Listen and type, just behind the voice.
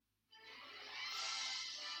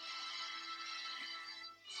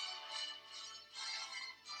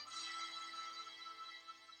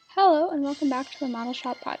Hello and welcome back to the Model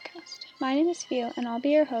Shop podcast. My name is Theo and I'll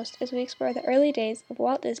be your host as we explore the early days of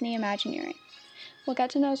Walt Disney Imagineering. We'll get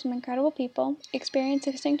to know some incredible people, experience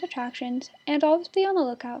distinct attractions, and always be on the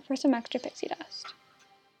lookout for some extra pixie dust.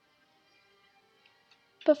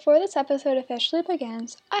 Before this episode officially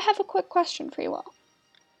begins, I have a quick question for you all.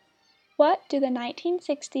 What do the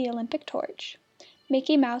 1960 Olympic torch,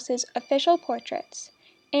 Mickey Mouse's official portraits,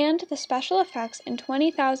 and the special effects in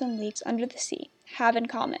 20,000 Leagues Under the Sea have in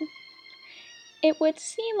common? It would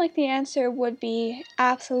seem like the answer would be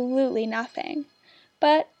absolutely nothing,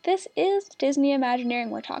 but this is Disney Imagineering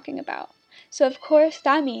we're talking about. So of course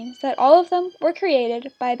that means that all of them were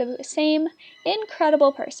created by the same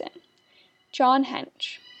incredible person, John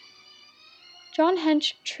Hench. John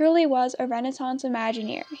Hench truly was a Renaissance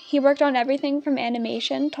Imagineer. He worked on everything from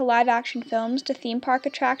animation to live-action films to theme park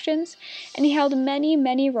attractions, and he held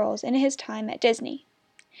many roles in his time at Disney.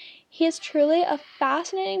 He is truly a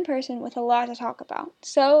fascinating person with a lot to talk about,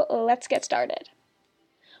 so let's get started.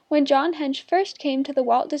 When John Hench first came to the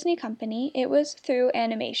Walt Disney Company, it was through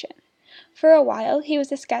animation. For a while, he was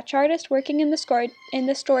a sketch artist working in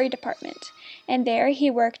the story department, and there he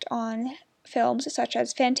worked on films such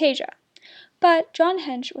as Fantasia. But John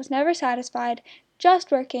Hench was never satisfied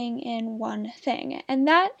just working in one thing, and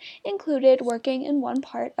that included working in one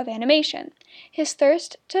part of animation. His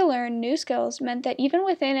thirst to learn new skills meant that even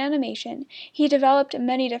within animation, he developed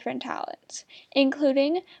many different talents,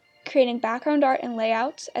 including creating background art and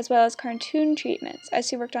layouts, as well as cartoon treatments,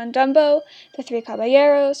 as he worked on Dumbo, The Three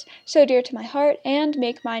Caballeros, So Dear to My Heart, and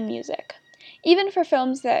Make Mine Music. Even for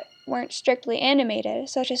films that weren't strictly animated,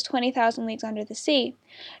 such as 20,000 Leagues Under the Sea,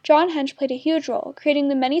 John Hench played a huge role, creating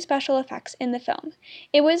the many special effects in the film.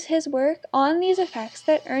 It was his work on these effects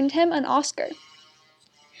that earned him an Oscar.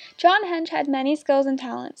 John Hench had many skills and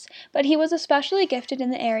talents, but he was especially gifted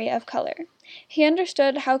in the area of color. He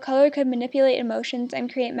understood how color could manipulate emotions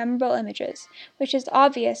and create memorable images, which is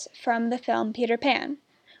obvious from the film Peter Pan,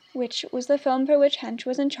 which was the film for which Hench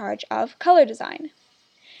was in charge of color design.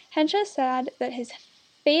 Hench has said that his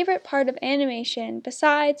favorite part of animation,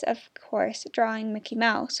 besides, of course, drawing Mickey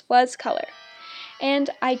Mouse, was color. And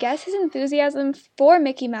I guess his enthusiasm for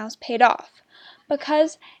Mickey Mouse paid off,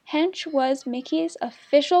 because Hench was Mickey's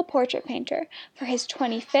official portrait painter for his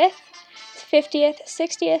 25th, 50th,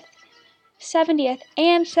 60th, 70th,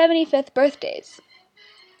 and 75th birthdays.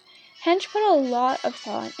 Hench put a lot of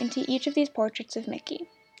thought into each of these portraits of Mickey.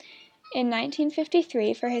 In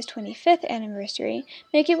 1953, for his 25th anniversary,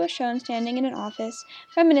 Mickey was shown standing in an office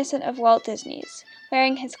reminiscent of Walt Disney's,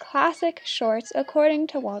 wearing his classic shorts according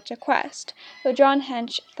to Walt's request, though John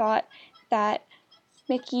Hench thought that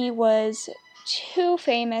Mickey was too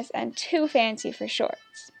famous and too fancy for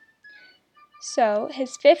shorts. So,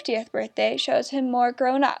 his 50th birthday shows him more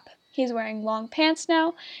grown up. He's wearing long pants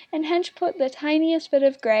now, and Hench put the tiniest bit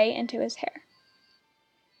of gray into his hair.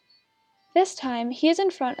 This time, he is in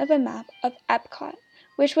front of a map of Epcot,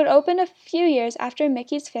 which would open a few years after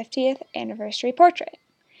Mickey's 50th anniversary portrait.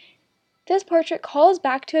 This portrait calls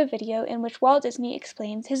back to a video in which Walt Disney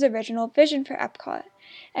explains his original vision for Epcot,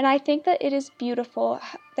 and I think that it is beautiful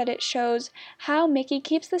that it shows how Mickey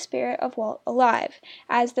keeps the spirit of Walt alive,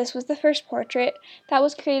 as this was the first portrait that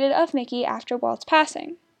was created of Mickey after Walt's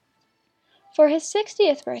passing. For his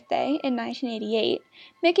 60th birthday in 1988,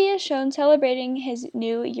 Mickey is shown celebrating his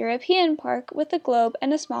new European park with a globe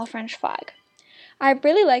and a small French flag. I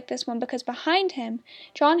really like this one because behind him,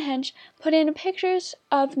 John Hench put in pictures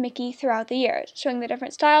of Mickey throughout the years, showing the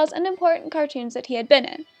different styles and important cartoons that he had been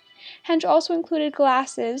in. Hench also included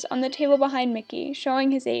glasses on the table behind Mickey,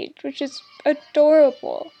 showing his age, which is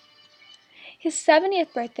adorable. His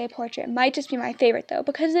 70th birthday portrait might just be my favorite though,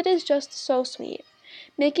 because it is just so sweet.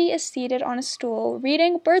 Mickey is seated on a stool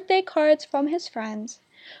reading birthday cards from his friends,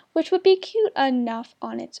 which would be cute enough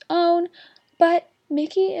on its own, but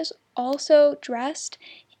Mickey is also dressed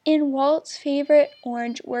in Walt's favorite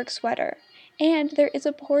orange work sweater, and there is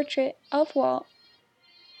a portrait of Walt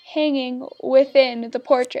hanging within the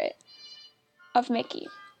portrait of Mickey.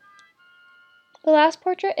 The last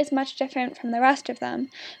portrait is much different from the rest of them,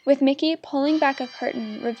 with Mickey pulling back a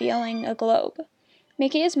curtain revealing a globe.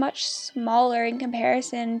 Mickey is much smaller in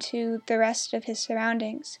comparison to the rest of his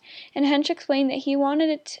surroundings, and Hench explained that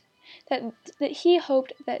he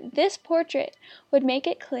hoped that this portrait would make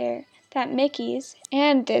it clear that Mickey's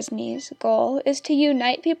and Disney's goal is to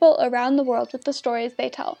unite people around the world with the stories they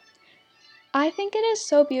tell. I think it is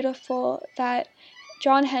so beautiful that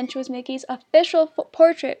John Hench was Mickey's official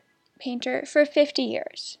portrait painter for 50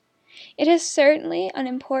 years. It is certainly an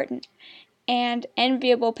important and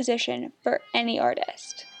enviable position for any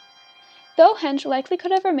artist. Though Hench likely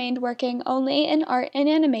could have remained working only in art and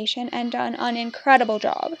animation and done an incredible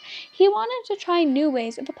job, he wanted to try new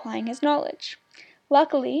ways of applying his knowledge.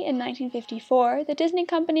 Luckily, in 1954, the Disney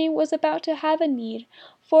Company was about to have a need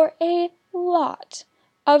for a lot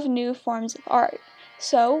of new forms of art.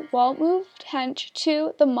 So Walt moved Hench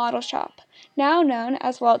to the model shop, now known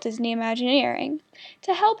as Walt Disney Imagineering,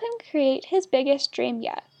 to help him create his biggest dream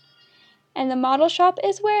yet. And the model shop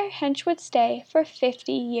is where Hench would stay for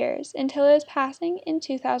 50 years until his passing in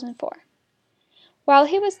 2004. While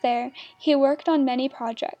he was there, he worked on many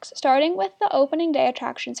projects, starting with the opening day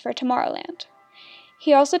attractions for Tomorrowland.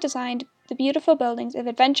 He also designed the beautiful buildings of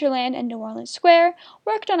Adventureland and New Orleans Square,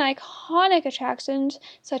 worked on iconic attractions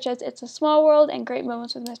such as It's a Small World and Great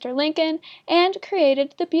Moments with Mr. Lincoln, and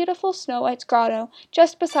created the beautiful Snow White's Grotto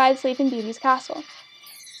just beside Sleeping Beauty's castle.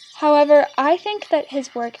 However, I think that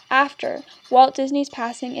his work after Walt Disney's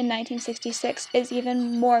passing in 1966 is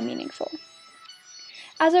even more meaningful.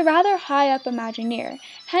 As a rather high-up Imagineer,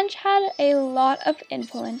 Hench had a lot of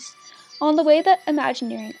influence on the way that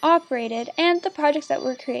Imagineering operated and the projects that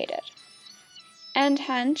were created. And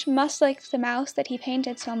Hench, much like the mouse that he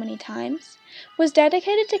painted so many times, was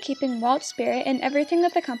dedicated to keeping Walt's spirit in everything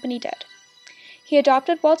that the company did. He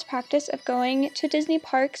adopted Walt's practice of going to Disney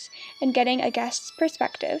parks and getting a guest's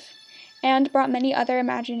perspective, and brought many other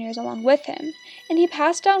Imagineers along with him, and he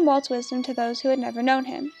passed down Walt's wisdom to those who had never known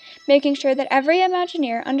him, making sure that every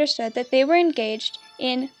Imagineer understood that they were engaged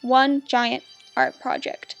in one giant art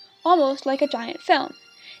project, almost like a giant film.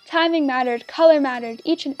 Timing mattered, color mattered,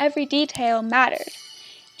 each and every detail mattered.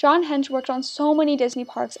 John Hench worked on so many Disney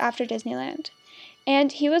parks after Disneyland,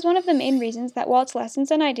 and he was one of the main reasons that Walt's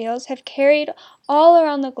lessons and ideals have carried all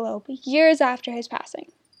around the globe years after his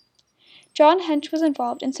passing. John Hench was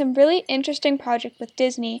involved in some really interesting projects with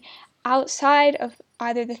Disney outside of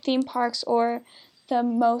either the theme parks or the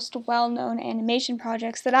most well-known animation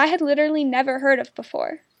projects that I had literally never heard of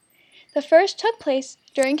before. The first took place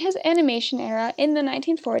during his animation era in the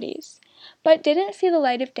 1940s, but didn't see the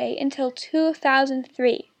light of day until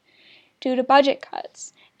 2003 due to budget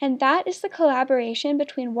cuts, and that is the collaboration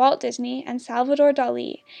between Walt Disney and Salvador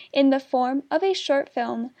Dali in the form of a short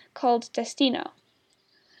film called Destino.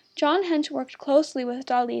 John Hench worked closely with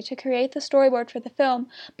Dali to create the storyboard for the film,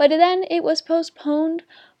 but then it was postponed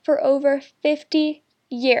for over 50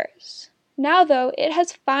 years. Now, though, it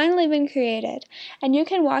has finally been created, and you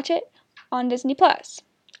can watch it on Disney+.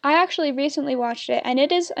 I actually recently watched it, and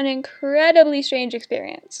it is an incredibly strange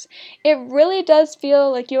experience. It really does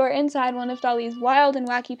feel like you are inside one of Dali's wild and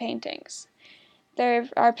wacky paintings. There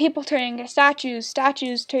are people turning into statues,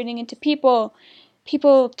 statues turning into people,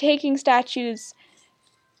 people taking statues,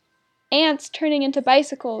 ants turning into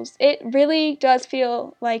bicycles. It really does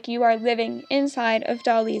feel like you are living inside of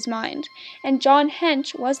Dali's mind. And John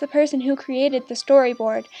Hench was the person who created the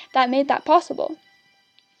storyboard that made that possible.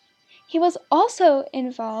 He was also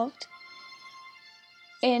involved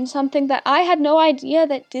in something that I had no idea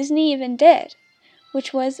that Disney even did,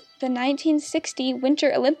 which was the 1960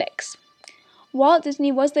 Winter Olympics. Walt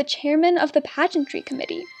Disney was the chairman of the pageantry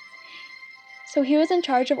committee, so he was in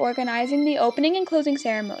charge of organizing the opening and closing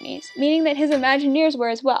ceremonies, meaning that his Imagineers were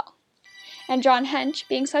as well. And John Hench,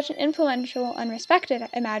 being such an influential and respected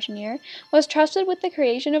Imagineer, was trusted with the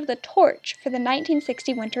creation of the torch for the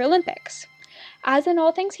 1960 Winter Olympics. As in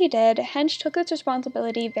all things he did, Hench took this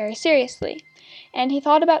responsibility very seriously, and he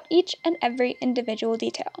thought about each and every individual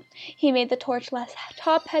detail. He made the torch less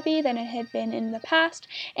top-heavy than it had been in the past,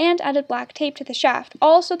 and added black tape to the shaft,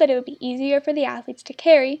 all so that it would be easier for the athletes to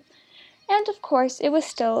carry, and of course, it was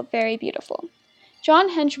still very beautiful.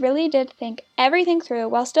 John Hench really did think everything through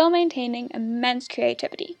while still maintaining immense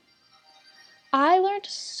creativity. I learned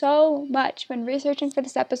so much when researching for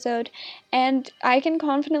this episode, and I can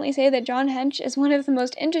confidently say that John Hench is one of the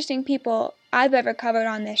most interesting people I've ever covered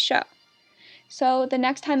on this show. So the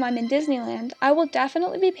next time I'm in Disneyland, I will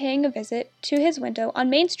definitely be paying a visit to his window on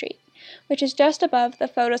Main Street, which is just above the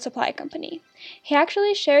Photo Supply Company. He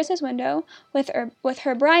actually shares his window with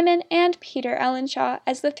Herb Ryman and Peter Ellenshaw,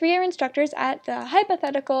 as the three are instructors at the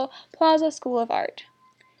hypothetical Plaza School of Art.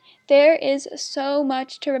 There is so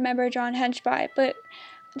much to remember John Hench by, but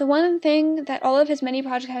the one thing that all of his many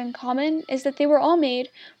projects had in common is that they were all made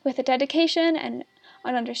with a dedication and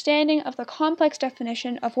an understanding of the complex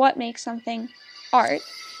definition of what makes something art.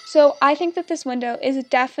 So I think that this window is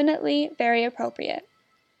definitely very appropriate.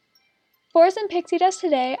 For some pixie dust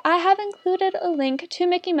today, I have included a link to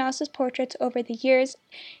Mickey Mouse's portraits over the years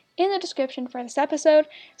in the description for this episode,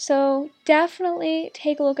 so definitely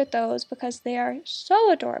take a look at those because they are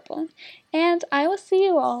so adorable, and I will see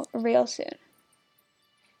you all real soon.